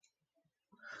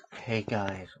Hey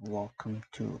guys, welcome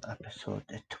to episode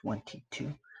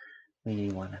 22. We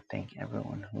want to thank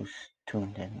everyone who's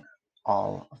tuned in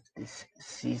all of this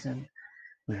season.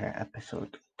 We are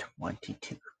episode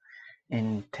 22.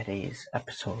 In today's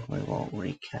episode, we will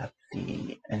recap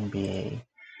the NBA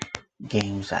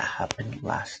games that happened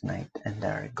last night and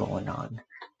that are going on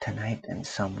tonight, and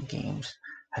some games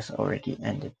has already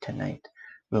ended tonight.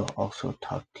 We'll also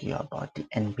talk to you about the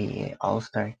NBA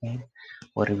All-Star game.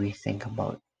 What do we think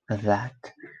about that?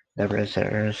 The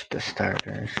reserves, the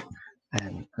starters,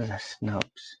 and the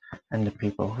snubs, and the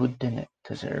people who didn't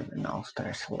deserve an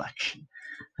All-Star selection.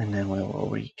 And then we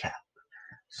will recap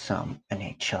some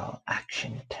NHL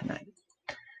action tonight.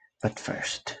 But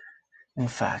first, in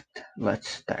fact, let's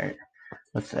start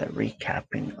with a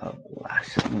recapping of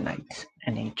last night's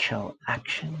NHL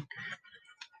action.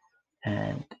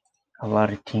 And a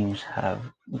lot of teams have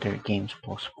their games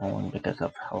postponed because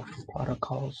of health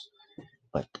protocols.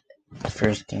 But the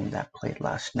first game that played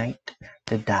last night,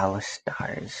 the Dallas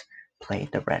Stars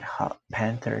played the Red Hot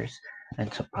Panthers,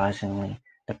 and surprisingly,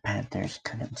 the Panthers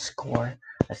couldn't score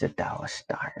as the Dallas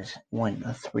Stars won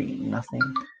a 3-0.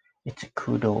 It's a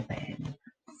Kudo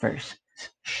first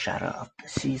shutout of the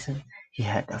season. He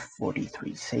had a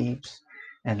 43 saves,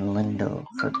 and Lindo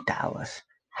for Dallas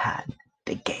had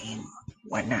the game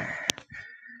winner.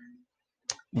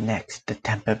 Next, the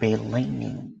Tampa Bay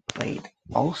Lightning played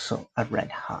also a Red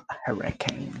Hot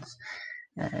Hurricanes,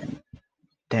 and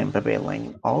Tampa Bay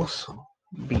Lightning also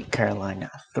beat Carolina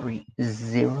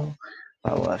 3-0.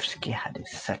 Vasilevsky had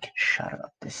his second shutout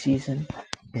of the season,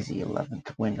 his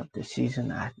 11th win of the season.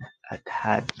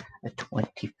 Had a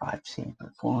 25 save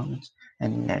performance,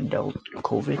 and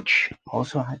Nedeljkovic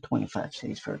also had 25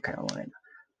 saves for Carolina,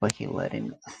 but he let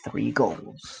in 3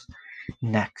 goals.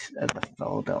 Next, the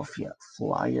Philadelphia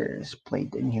Flyers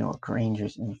played the New York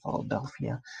Rangers in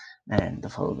Philadelphia, and the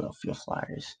Philadelphia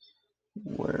Flyers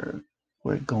were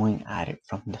were going at it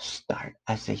from the start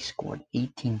as they scored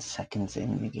 18 seconds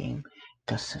in the game.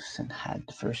 Gustafsson had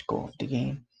the first goal of the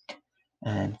game,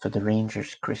 and for the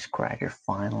Rangers, Chris Kreider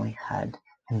finally had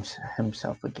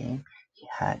himself a game. He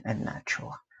had a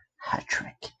natural hat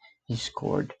trick. He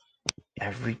scored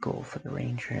every goal for the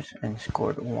Rangers and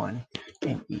scored one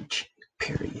in each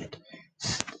period.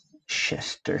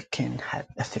 Shesterkin had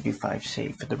a 35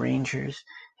 save for the Rangers,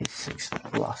 his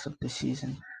sixth loss of the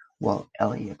season, while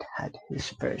Elliott had his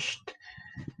first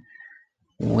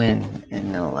win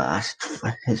in the last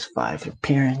his 5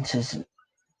 appearances,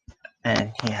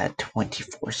 and he had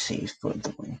 24 saves for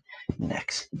the win.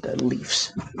 Next, the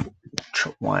Leafs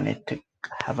wanted to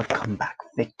have a comeback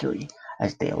victory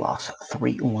as they lost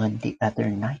 3-1 the other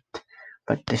night,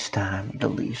 but this time the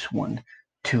Leafs won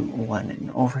 2-1 in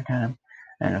overtime,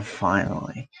 and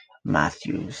finally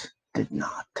Matthews did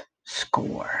not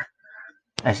score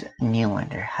as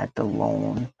Nylander had the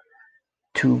lone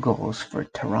 2 goals for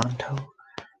Toronto,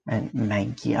 and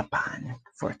Mangiapane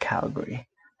for Calgary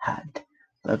had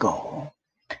the goal.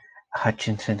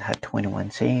 Hutchinson had 21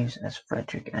 saves as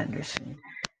Frederik Andersen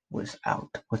was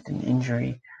out with an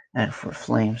injury, and for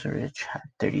Flames, Rich had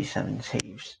 37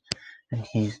 saves, and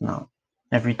he's not.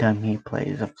 Every time he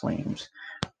plays, the Flames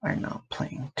are not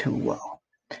playing too well.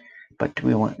 But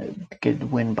we want a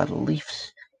good win by the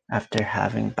Leafs after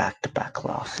having back-to-back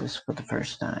losses for the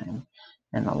first time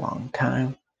in a long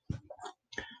time.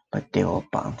 But they will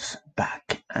bounce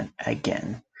back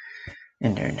again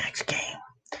in their next game.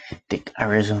 The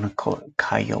Arizona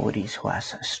Coyotes, who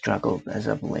has struggled as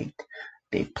of late,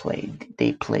 they played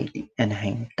the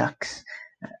Anaheim Ducks,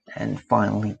 and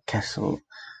finally Kessel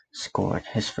scored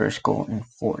his first goal in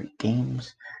 4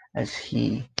 games as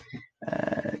he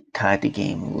tied the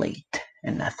game late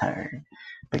in the third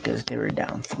because they were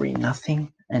down 3-0,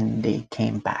 and they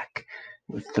came back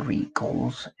with 3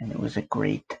 goals, and it was a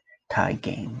great tie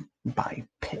game by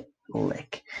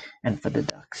Pitlick. And for the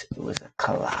Ducks, it was a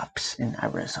collapse in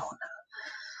Arizona.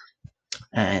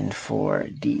 And for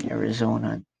the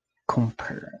Arizona,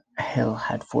 Kumper Hill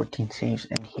had 14 saves,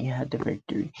 and he had the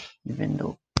victory, even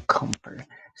though Kumper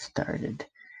started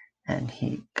and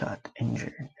he got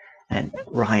injured. And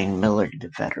Ryan Miller, the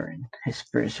veteran, his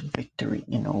first victory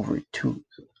in over 2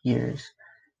 years,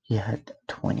 he had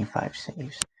 25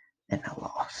 saves and a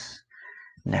loss.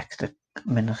 Next, the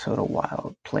Minnesota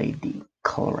Wild played the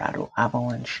Colorado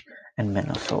Avalanche, and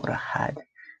Minnesota had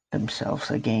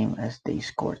themselves a game as they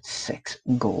scored 6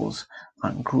 goals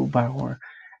on Grubauer,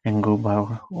 and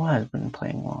Grubauer, who has been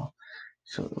playing well,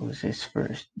 so it was his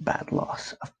first bad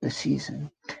loss of the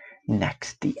season.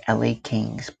 Next, the LA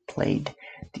Kings played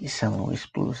the St. Louis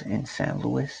Blues in St.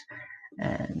 Louis,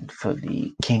 and for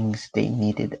the Kings, they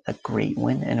needed a great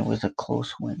win, and it was a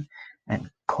close win and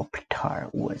Kopitar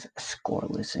was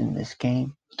scoreless in this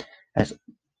game as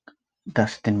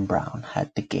Dustin Brown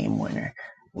had the game winner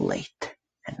late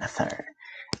in the third.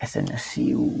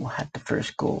 SNSU had the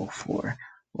first goal for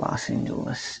Los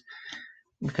Angeles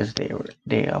because they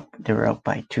were up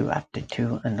by 2 after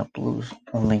 2, and the Blues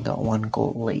only got one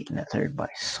goal late in the third by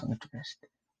Sundqvist.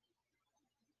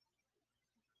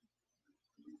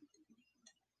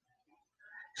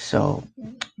 So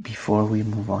before we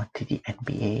move on to the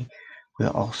NBA,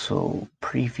 we'll also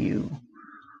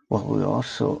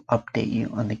update you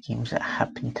on the games that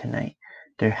happened tonight.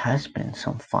 There has been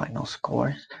some final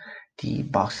scores. The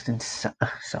Boston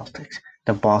Celtics,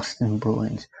 the Boston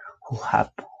Bruins, who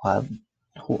have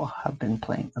been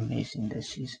playing amazing this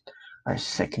season, are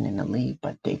second in the league,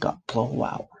 but they got blown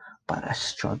out by a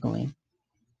struggling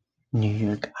New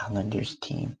York Islanders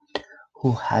team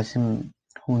who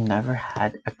never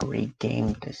had a great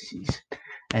game this season.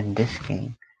 And this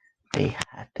game they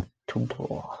had to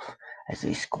blow off as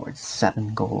they scored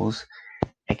 7 goals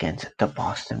against the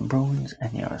Boston Bruins,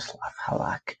 and Yaroslav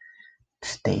Halak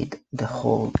stayed the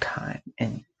whole time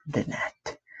in the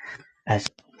net as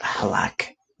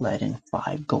Halak led in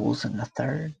 5 goals in the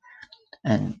third.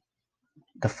 And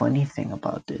the funny thing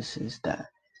about this is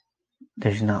that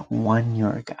there's not one New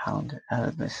York Islander out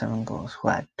of the 7 goals who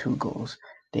had 2 goals.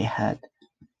 They had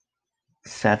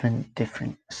 7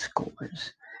 different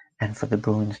scores. And for the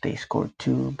Bruins, they scored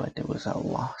 2, but it was a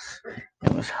loss.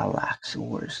 It was Halak's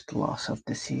worst loss of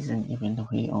the season, even though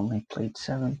he only played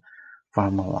 7.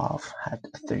 Varlamov had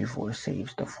 34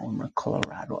 saves, the former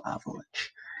Colorado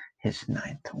Avalanche, his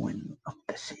 9th win of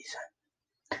the season.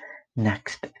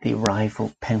 Next, the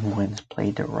rival Penguins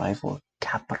played the rival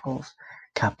Capitals.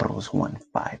 Capitals won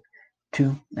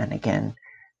 5-2, and again,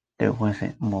 there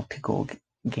wasn't multi-goal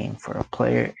game for a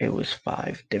player. It was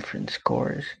 5 different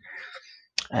scores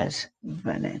as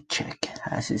Vanecek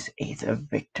has his 8th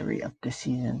victory of the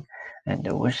season. And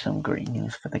there was some great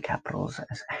news for the Capitals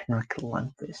as Henrik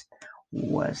Lundqvist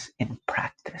was in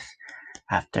practice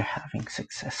after having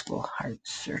successful heart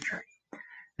surgery.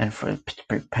 And for the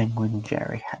Pittsburgh Penguins,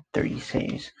 Jerry had 30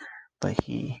 saves, but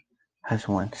he has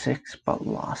won 6 but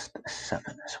lost 7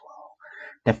 as well.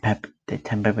 The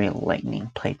Tampa Bay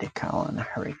Lightning played the Carolina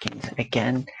Hurricanes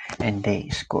again, and they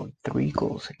scored 3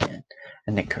 goals again.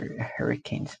 And the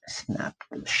Hurricanes snapped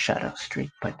the shutout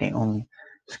streak, but they only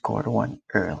scored 1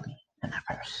 early in the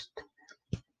first.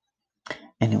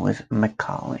 And it was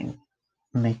McKinney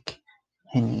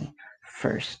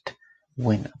first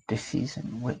win of the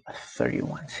season with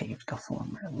 31 saves, the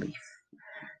former Leaf.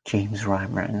 James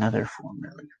Reimer, another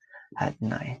former Leaf, had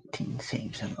 19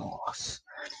 saves in the loss.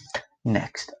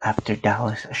 Next, after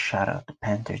Dallas shut out the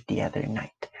Panthers the other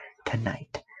night,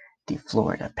 tonight, the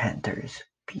Florida Panthers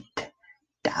beat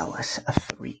Dallas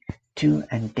 3-2,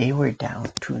 and they were down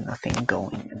 2-0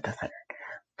 going in the third.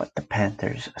 But the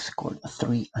Panthers scored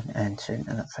 3 unanswered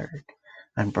in the third,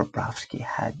 and Bobrovsky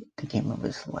had the game of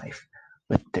his life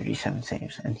with 37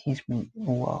 saves, and he's been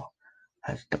well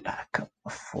as the backup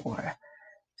for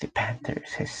the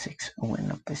Panthers, his 6th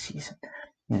win of the season.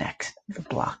 Next, the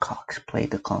Blackhawks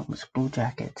played the Columbus Blue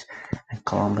Jackets, and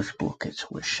Columbus Blue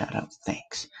Jackets were shut out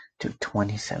thanks to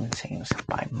 27 saves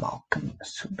by Malcolm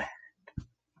Subban.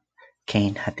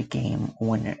 Kane had the game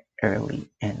winner early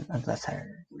in the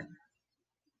third.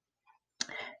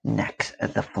 Next,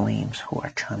 the Flames, who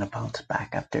are trying to bounce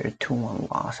back after a 2-1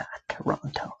 loss at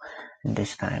Toronto. And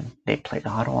this time, they played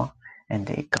Ottawa, and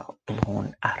they got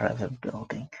blown out of the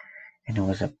building. And it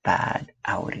was a bad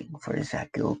outing for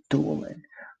Zach Doolin,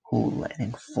 who led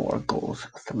in 4 goals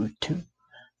through 2.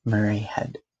 Murray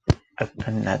had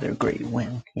another great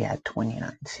win. He had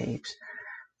 29 saves.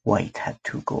 White had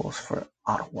 2 goals for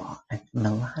Ottawa, and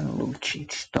Milan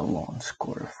Lucic, the lone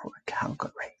scorer for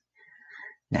Calgary.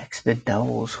 Next, the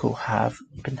Devils, who have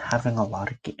been having a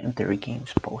lot of their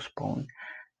games postponed,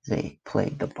 they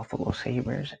played the Buffalo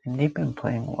Sabres, and they've been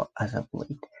playing well as of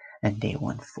late, and they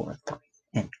won 4-3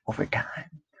 in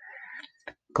overtime.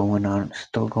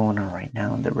 Still going on right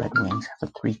now, the Red Wings have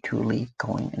a 3-2 lead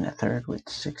going in the third with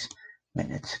 6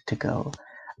 minutes to go.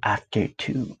 After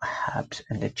 2, Habs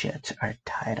and the Jets are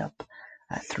tied up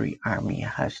at 3. Army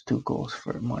has 2 goals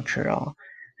for Montreal,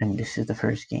 and this is the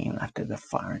first game after the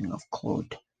firing of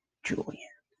Claude Julien.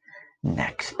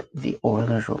 Next, the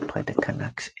Oilers will play the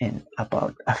Canucks in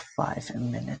about 5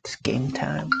 minutes game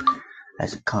time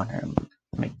as Connor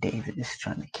McDavid is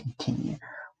trying to continue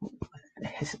with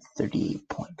his 38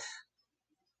 points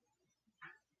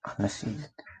on the season.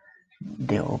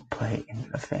 They will play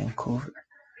in Vancouver,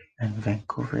 and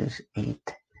Vancouver is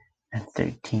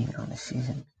 8-13 on the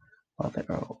season, while the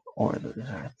Oilers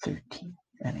are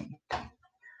 13-8.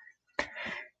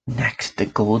 Next, the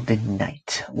Golden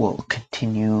Knights will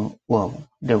continue. Well,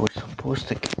 they were supposed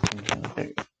to continue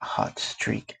their hot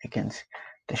streak against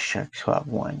the Sharks, who have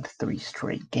won 3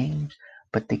 straight games,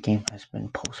 but the game has been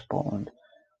postponed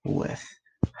with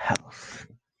health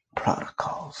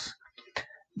protocols.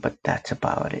 But that's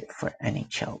about it for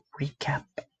NHL recap.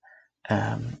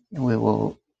 We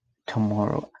will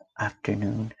tomorrow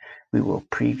afternoon we will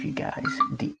preview, guys,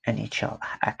 the NHL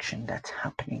action that's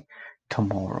happening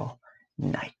tomorrow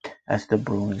night, as the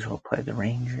Bruins will play the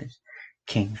Rangers,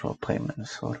 Kings will play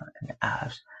Minnesota, and the Avs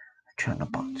are trying to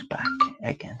bounce back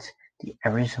against the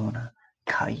Arizona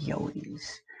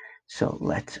Coyotes. So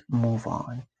let's move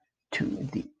on to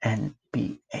the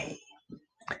NBA.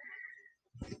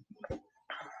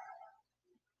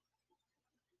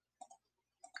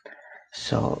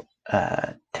 So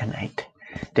tonight,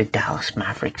 the Dallas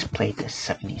Mavericks played the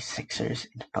 76ers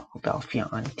in Philadelphia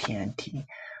on TNT.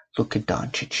 Luka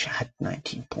Doncic had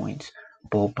 19 points.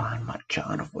 Boban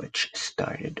Marjanovic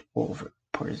started over.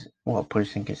 While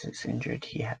Porzingis is injured,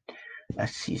 he had a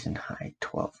season-high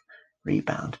 12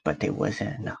 rebounds, but it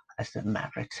wasn't enough, as the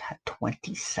Mavericks had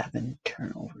 27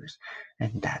 turnovers,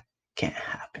 and that can't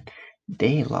happen.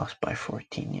 They lost by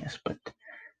 14, yes, but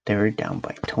they were down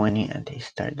by 20 and they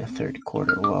started the third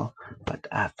quarter well, but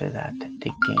after that,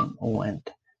 the game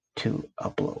went to a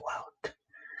blowout,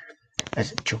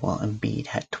 as Joel Embiid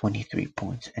had 23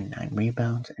 points and 9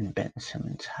 rebounds, and Ben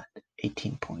Simmons had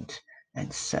 18 points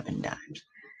and 7 dimes.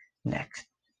 Next,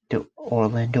 the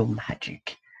Orlando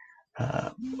Magic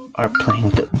are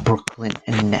playing the Brooklyn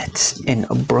Nets in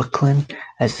Brooklyn,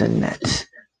 as the Nets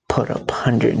put up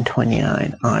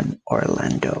 129 on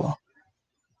Orlando.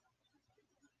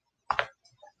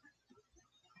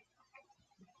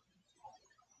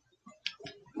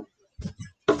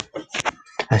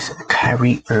 As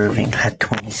Kyrie Irving had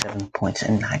 27 points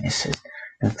and 9 assists,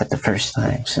 and for the first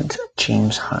time since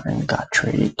James Harden got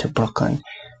traded to Brooklyn,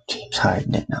 James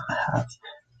Harden did not have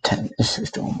 10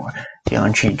 assists or more.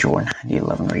 DeAndre Jordan had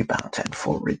 11 rebounds and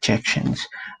 4 rejections,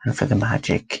 and for the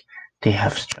Magic, they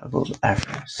have struggled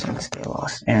ever since they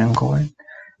lost Aaron Gordon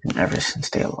and ever since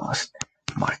they lost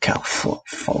Markelle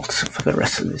Fultz for the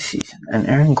rest of the season. And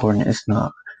Aaron Gordon is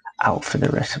not out for the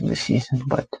rest of the season,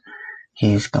 but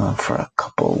he's gone for a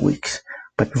couple of weeks.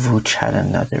 But Vooch had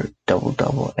another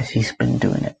double-double, as he's been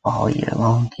doing it all year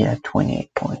long. He had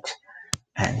 28 points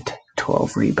and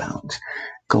 12 rebounds.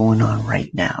 Going on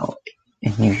right now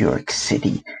in New York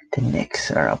City, the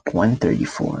Knicks are up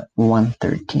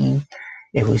 134-113.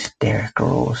 It was Derrick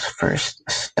Rose's first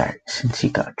start since he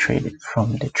got traded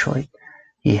from Detroit.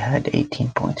 He had 18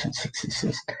 points and 6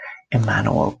 assists.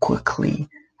 Emmanuel Quickley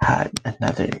had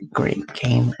another great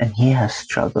game, and he has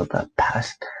struggled the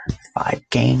past 5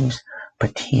 games,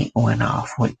 but he went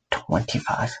off with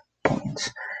 25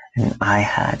 points. And I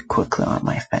had Quickley on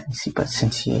my fantasy, but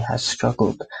since he has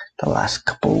struggled the last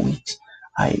couple of weeks,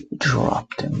 I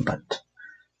dropped him, but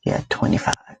he had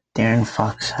 25. De'Aaron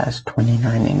Fox has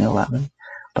 29 and 11,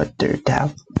 but they're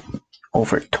down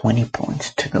over 20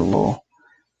 points to the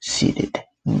low-seeded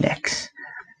Knicks.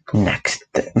 Next,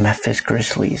 the Memphis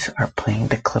Grizzlies are playing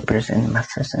the Clippers in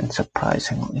Memphis, and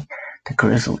surprisingly, the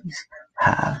Grizzlies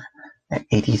have an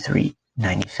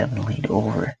 83-97 lead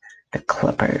over the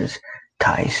Clippers.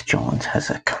 Tyus Jones has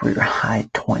a career-high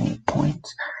 20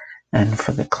 points, and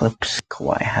for the Clips,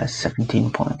 Kawhi has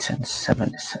 17 points and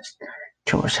 7 assists.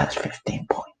 George has 15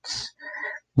 points.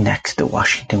 Next, the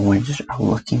Washington Wizards are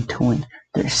looking to win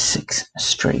their 6th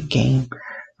straight game.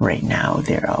 Right now,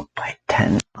 they're up by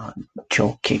 10 on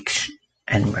Jokic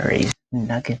and Murray's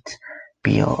Nuggets.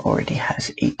 Beal already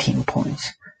has 18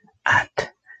 points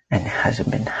and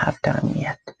hasn't been halftime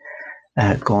yet.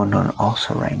 Going on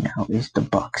also right now is the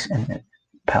Bucks and the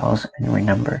Pels. And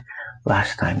remember,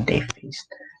 last time they faced,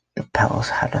 the Pels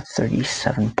had a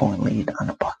 37-point lead on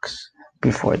the Bucks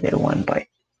before they won by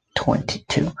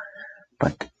 22.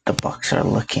 But the Bucks are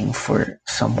looking for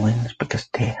some wins because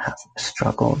they have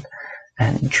struggled,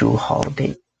 and Jrue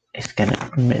Holiday is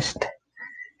gonna miss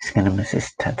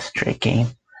his 10th straight game.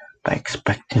 I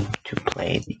expect him to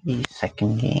play the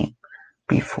second game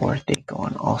before they go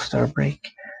on All-Star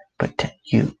break, but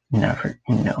you never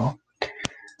know.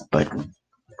 But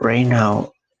right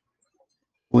now,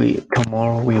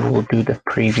 tomorrow we will do the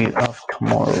preview of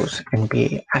tomorrow's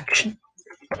NBA action.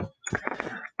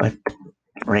 But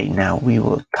right now we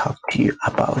will talk to you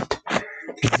about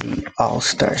the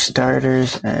All-Star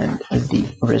starters and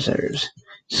the reserves.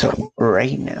 So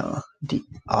right now, the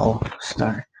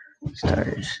All-Star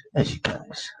starters, as you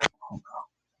guys all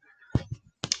know,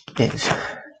 is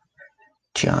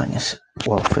Giannis.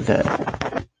 Well, for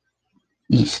the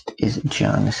East is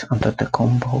Giannis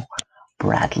Antetokounmpo.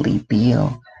 Bradley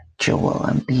Beal, Joel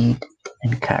Embiid,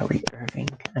 and Kyrie Irving.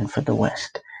 And for the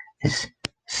West is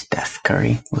Steph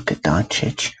Curry, Luka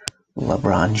Doncic,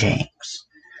 LeBron James,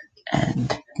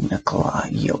 and Nikola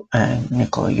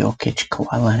Jokic,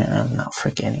 Kawhi Leonard, and I'm not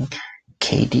forgetting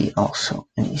KD also.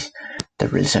 And the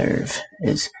reserve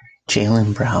is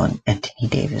Jaylen Brown, Anthony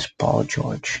Davis, Paul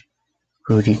George,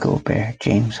 Rudy Gobert,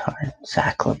 James Harden,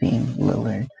 Zach LaVine,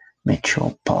 Lillard,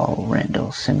 Mitchell, Paul,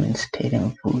 Randall, Simmons,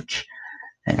 Tatum, Vooch,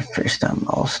 and first-time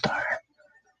All-Star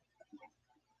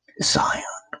Zion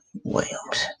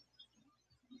Williams.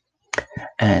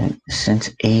 And since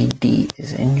AD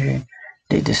is injured,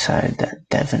 they decided that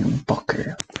Devin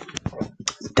Booker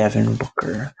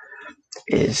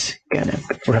is gonna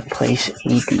replace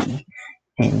AD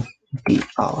in the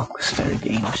All-Star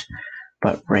games.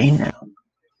 But right now,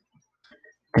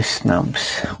 the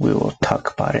snubs, we will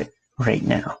talk about it right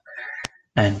now.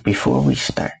 And before we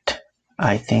start,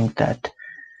 I think that,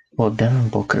 Devin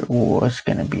Booker was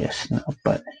gonna be a snub,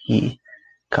 but he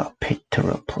got picked to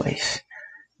replace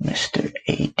Mr.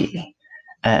 AD.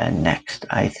 And next,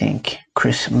 I think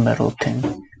Chris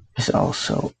Middleton is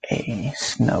also a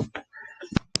snub.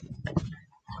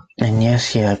 And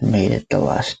yes, he had made it the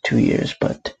last 2 years,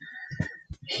 but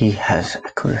he has a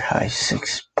career high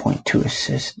 6.2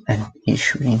 assists, and he's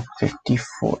shooting 50,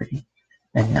 40,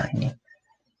 and 90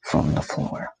 from the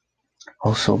floor.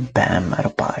 Also, Bam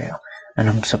Adebayo, and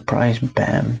I'm surprised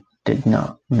Bam did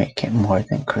not make it more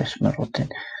than Chris Middleton.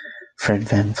 Fred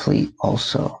VanVleet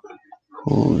also,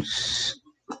 who's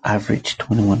averaged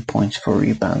 21 points, 4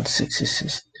 rebounds, 6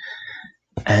 assists,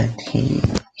 and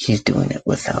he's doing it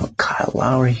without Kyle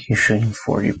Lowry. He's shooting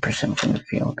 40% from the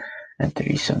field and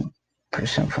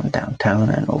 37% from downtown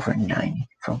and over 90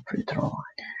 from free throw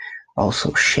line.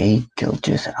 Also, Shai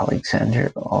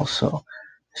Gilgeous-Alexander, also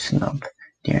snub.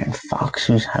 De'Aaron Fox,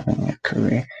 who's having a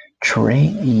career. Trae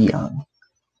Young,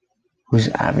 who's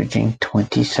averaging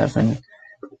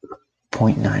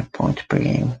 27.9 points per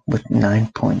game with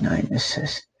 9.9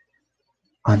 assists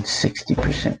on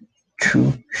 60%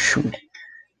 true shooting.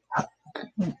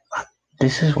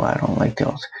 This is why I don't like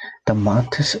those.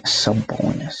 Domantas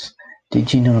Sabonis.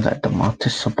 Did you know that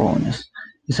Domantas Sabonis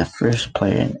is the first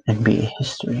player in NBA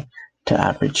history to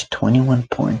average 21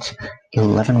 points,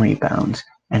 11 rebounds,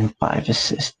 and 5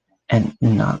 assists and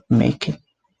not make it?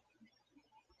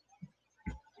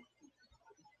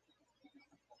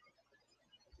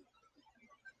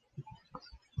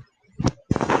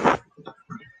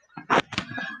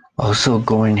 Also,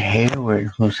 Gordon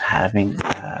Hayward, who's having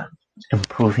an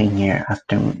improving year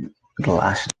after the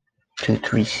last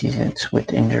 2-3 seasons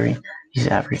with injury. He's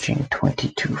averaging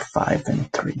 22, 5,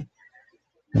 and 3.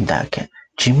 And that can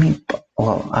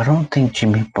I don't think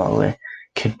Jimmy Butler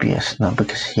could be a snub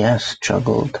because he has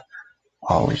struggled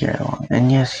all year long.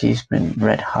 And yes, he's been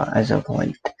red hot as of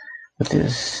late with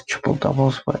his triple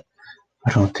doubles, but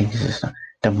I don't think he's a snub.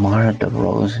 DeMar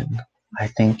DeRozan, I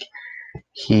think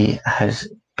he has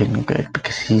been good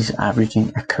because he's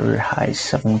averaging a career high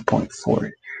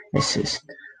 7.4 assists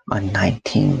on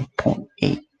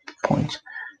 19.8 points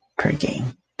per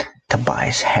game.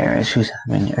 Tobias Harris, who's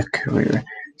having a career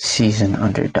season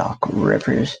under Doc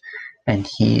Rivers, and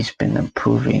he's been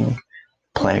improving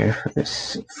player for the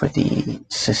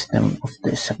system of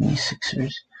the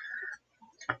 76ers.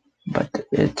 But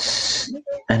it's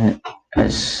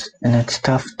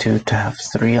tough to have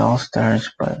 3 All-Stars,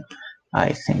 but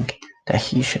I think that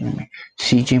he shouldn't be.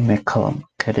 CJ McCollum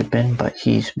could have been, but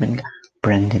he's been.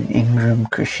 Brandon Ingram,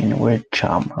 Christian Wood,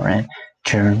 Ja Morant,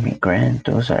 Jeremy Grant.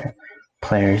 Those are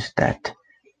players that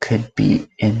could be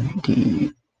in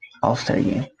the All-Star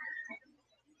game.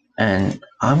 And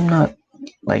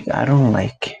I don't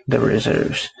like the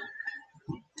reserves,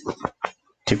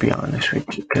 to be honest with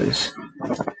you, because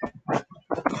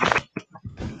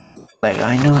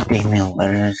I know Damian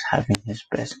Lillard is having his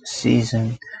best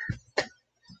season,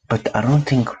 but I don't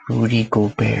think Rudy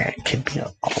Gobert could be an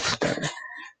All-Star.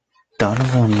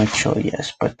 Donovan Mitchell,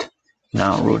 yes, but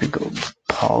not Rudy Gobert.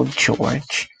 Paul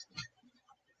George.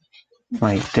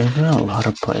 There's been a lot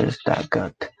of players that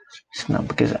got snubbed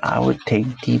because I would take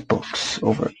D-Books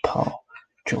over Paul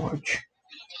George.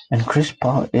 And Chris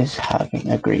Paul is having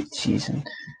a great season.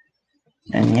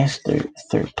 And yes, they're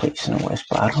third place in the West,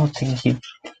 but I don't think you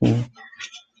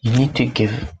need to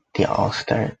give the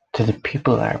All-Star to the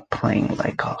people that are playing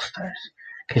like All-Stars.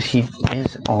 Because he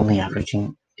is only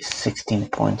averaging 16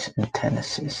 points and 10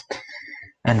 assists.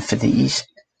 And for the East,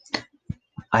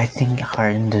 I think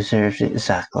Harden deserves it.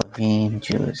 Zach LaVine,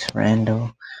 Julius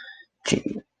Randle,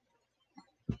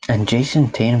 and Jason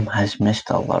Tatum has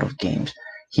missed a lot of games.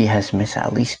 He has missed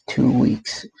at least 2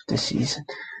 weeks of the season.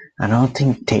 I don't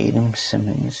think Tatum,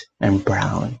 Simmons, and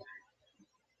Brown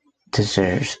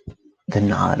deserves the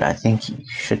nod. I think you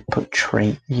should put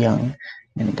Trae Young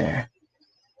in there.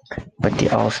 But the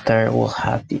All-Star will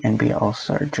have the NBA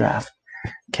All-Star draft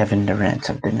Kevin Durant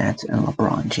of the Nets and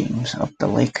LeBron James of the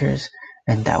Lakers,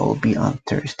 and that will be on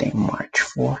Thursday, March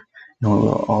 4th. And we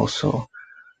will also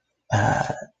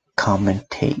uh,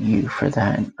 commentate you for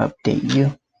that and update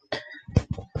you.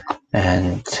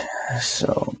 And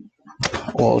so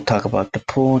we'll talk about the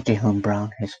pool. Jaylen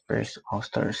Brown, his first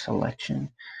All-Star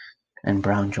selection, and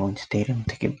Brown joins Tatum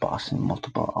to give Boston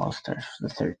multiple All-Stars for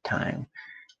the third time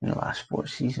in the last 4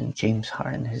 seasons. James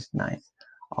Harden, his ninth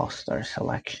All-Star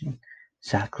selection.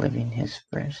 Zach LaVine, his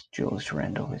first. Julius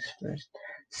Randle, his first.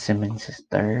 Simmons, his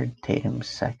third. Tatum,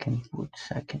 second. Wood,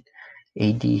 second.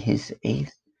 AD, his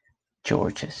eighth.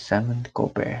 George, his seventh.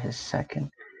 Gobert, his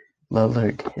second.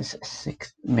 Lillard, his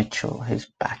sixth. Mitchell, his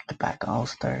back-to-back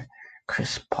All-Star.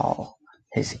 Chris Paul,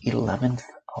 his 11th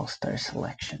All-Star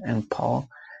selection. And Paul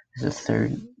is the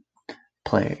third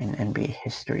player in NBA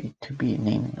history to be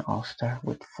named an All-Star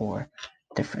with 4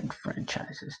 different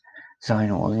franchises.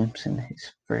 Zion Williamson,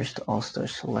 his first All-Star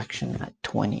selection at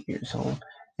 20 years old,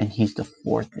 and he's the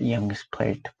 4th youngest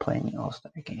player to play in the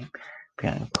All-Star game,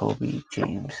 behind Kobe,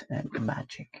 James, and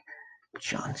Magic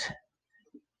Johnson.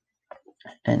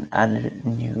 And other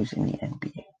news in the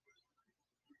NBA.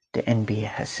 The NBA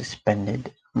has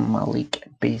suspended Malik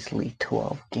Beasley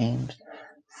 12 games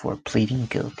for pleading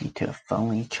guilty to a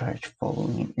felony charge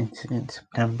following an incident in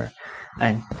September.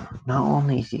 And not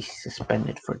only is he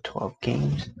suspended for 12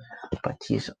 games, but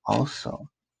he's also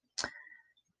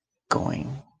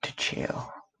going to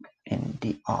jail in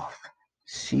the off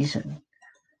season.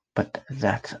 But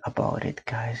that's about it,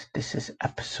 guys. This is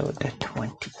episode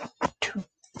 22.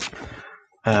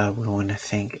 We want to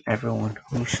thank everyone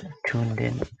who's tuned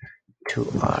in to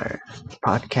our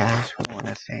podcast. We want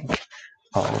to thank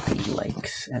all the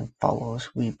likes and follows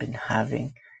we've been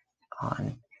having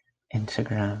on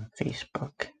Instagram,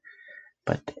 Facebook.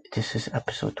 But this is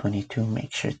episode 22.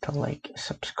 Make sure to like,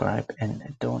 subscribe,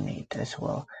 and donate as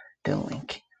well. The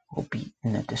link will be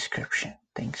in the description.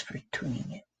 Thanks for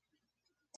tuning in.